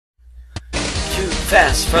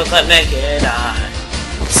fast for the naked eye.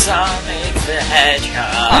 Sonic the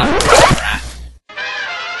Hedgehog.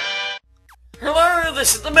 Hello,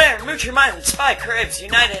 this is the Mayor, Moocher Mine, and SpyCrabs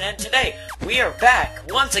United, and today we are back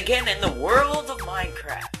once again in the world of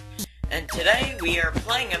Minecraft. And today we are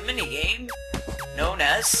playing a minigame known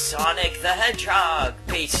as Sonic the Hedgehog,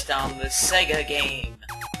 based on the Sega game.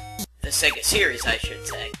 The Sega series, I should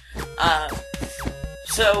say.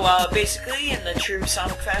 Basically, in the true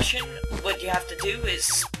Sonic fashion, what you have to do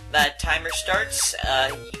is, that timer starts,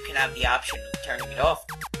 you can have the option of turning it off,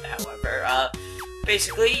 however,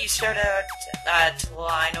 basically, you start at that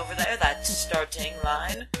line over there, that starting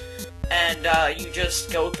line, and, you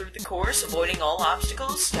just go through the course, avoiding all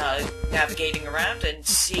obstacles, navigating around, and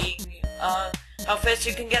seeing, how fast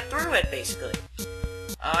you can get through it, basically.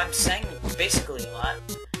 I'm saying basically a lot.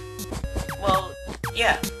 Well,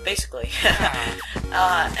 yeah, basically.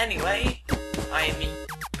 Anyway, I'm a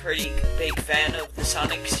pretty big fan of the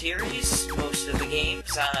Sonic series, most of the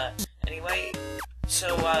games, anyway,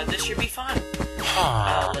 so, this should be fun.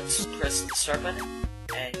 Let's press the start button,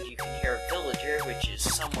 and you can hear a villager, which is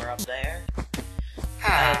somewhere up there.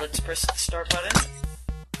 Let's press the start button.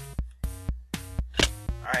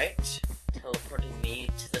 Alright, teleporting me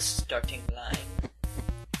to the starting line.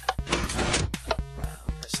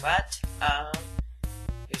 Press that.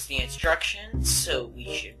 Here's the instructions, so we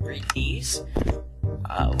should read these.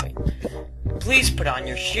 Wait. Please put on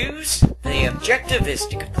your shoes. The objective is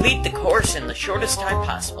to complete the course in the shortest time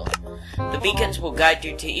possible. The beacons will guide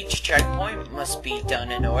you to each checkpoint, must be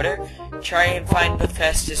done in order. Try and find the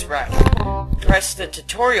fastest route. Press the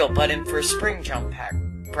tutorial button for spring jump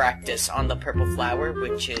practice on the purple flower,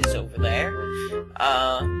 which is over there.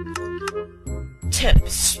 Tip,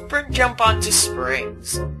 sprint jump onto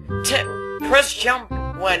springs. Tip, press jump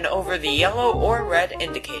when over the yellow or red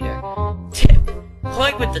indicator. Tip,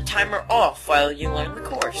 play with the timer off while you learn the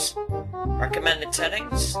course. Recommended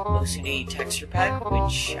settings, OCD texture pack,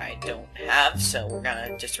 which I don't have, so we're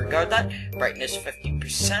gonna disregard that. Brightness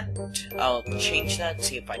 50%, I'll change that,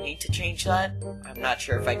 see if I need to change that. I'm not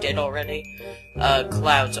sure if I did already.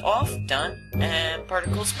 Clouds off, done. And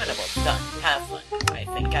particles minimal, done. Have fun. I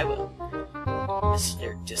think I will.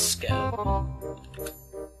 Mr. Disco.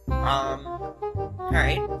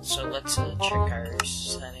 Alright, so let's check our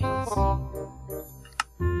settings.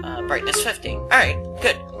 Brightness 50. Alright,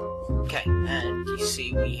 good. Okay, and you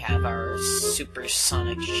see we have our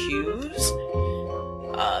supersonic shoes.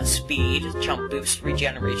 Speed, jump boost,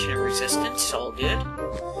 regeneration, and resistance, all good.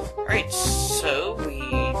 Alright, so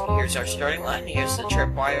here's our starting line, here's the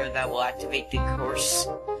tripwire that will activate the course.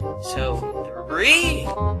 So, 3,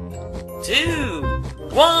 2,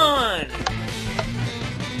 1!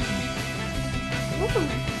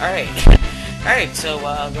 Alright. Alright, so,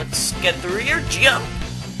 let's get through here. Jump!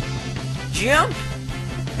 Jump!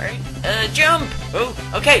 Alright, jump! Oh,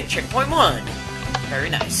 okay, checkpoint 1. Very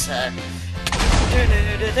nice. I'm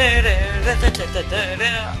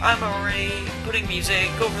already putting music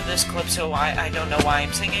over this clip, so I don't know why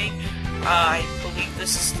I'm singing. I believe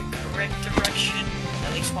this is the correct direction.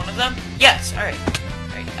 At least one of them? Yes, alright.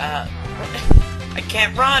 Alright, I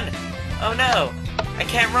can't run! Oh no! I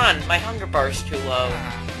can't run! My hunger bar is too low.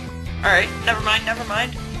 Alright, never mind, never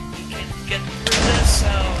mind. You can get through this.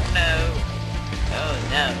 Oh no. Oh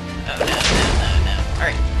no. Oh no, no, no, no.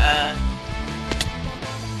 Alright,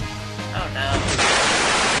 oh no.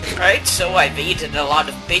 Alright, so I've eaten a lot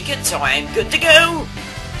of bacon, so I am good to go!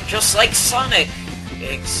 Just like Sonic.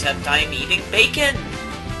 Except I'm eating bacon.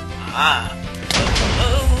 Ah.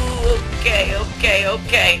 Oh, okay, okay,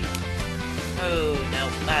 okay. Oh no,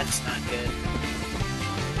 that's not good.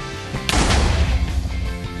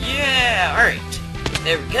 Yeah, alright.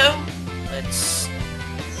 There we go. Let's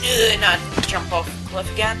not jump off the cliff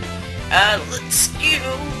again. Let's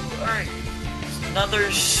go. Alright.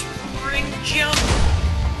 Another spring jump.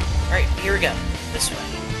 Alright, here we go. This way.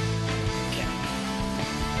 Okay.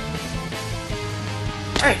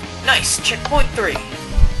 Alright, nice. Checkpoint 3.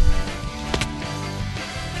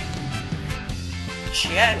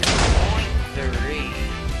 Checkpoint 3.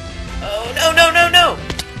 Oh, no, no, no, no!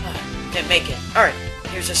 Didn't make it. Alright,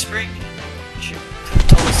 here's a spring. Should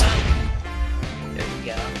pull this up. There we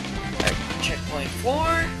go. Alright, checkpoint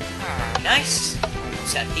 4. Nice.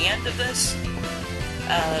 Almost at the end of this.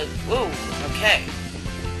 Whoa, okay.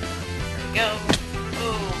 There we go.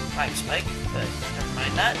 Oh, pipe spike, but never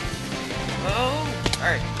mind that. Oh,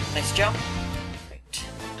 alright, nice jump. Great.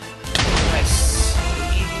 Nice.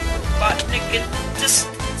 Robotnik in the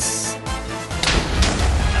distance.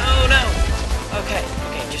 Oh no! Okay,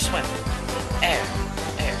 okay, just swim. Air,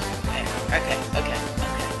 air, air. Okay, okay,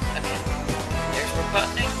 okay, okay. There's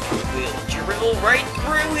Robotnik. We'll rifle right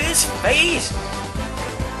through his face.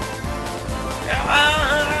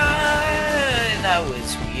 That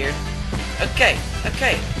was weird. Okay,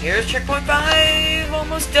 here's checkpoint 5,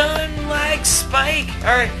 almost done. Lag spike.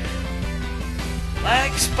 Alright.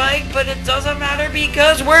 Lag spike, but it doesn't matter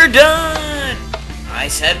because we're done. I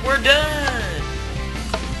said we're done.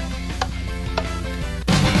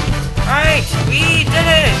 Alright, we did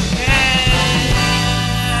it.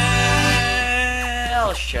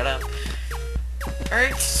 Oh, shut up.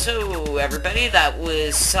 Alright, so everybody, that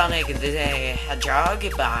was Sonic the Hedgehog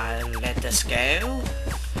by Let Us Go.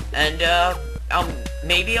 And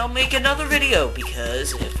maybe I'll make another video,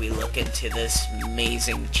 because if we look into this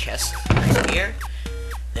amazing chest right here,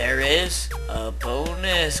 there is a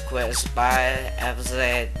bonus quest by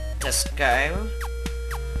Let Us Go.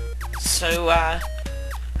 So,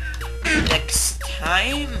 next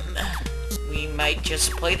time, we might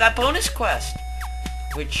just play that bonus quest,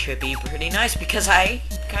 which should be pretty nice, because I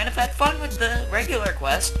kind of had fun with the regular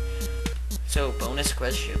quest. So, bonus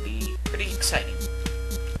quest should be pretty exciting.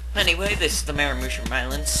 Anyway, this is the Mayor of Mushroom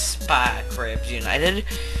Island, SpyCrabs United,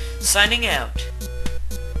 signing out.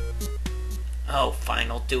 Oh,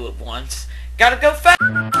 fine, I'll do it once. Gotta go fast!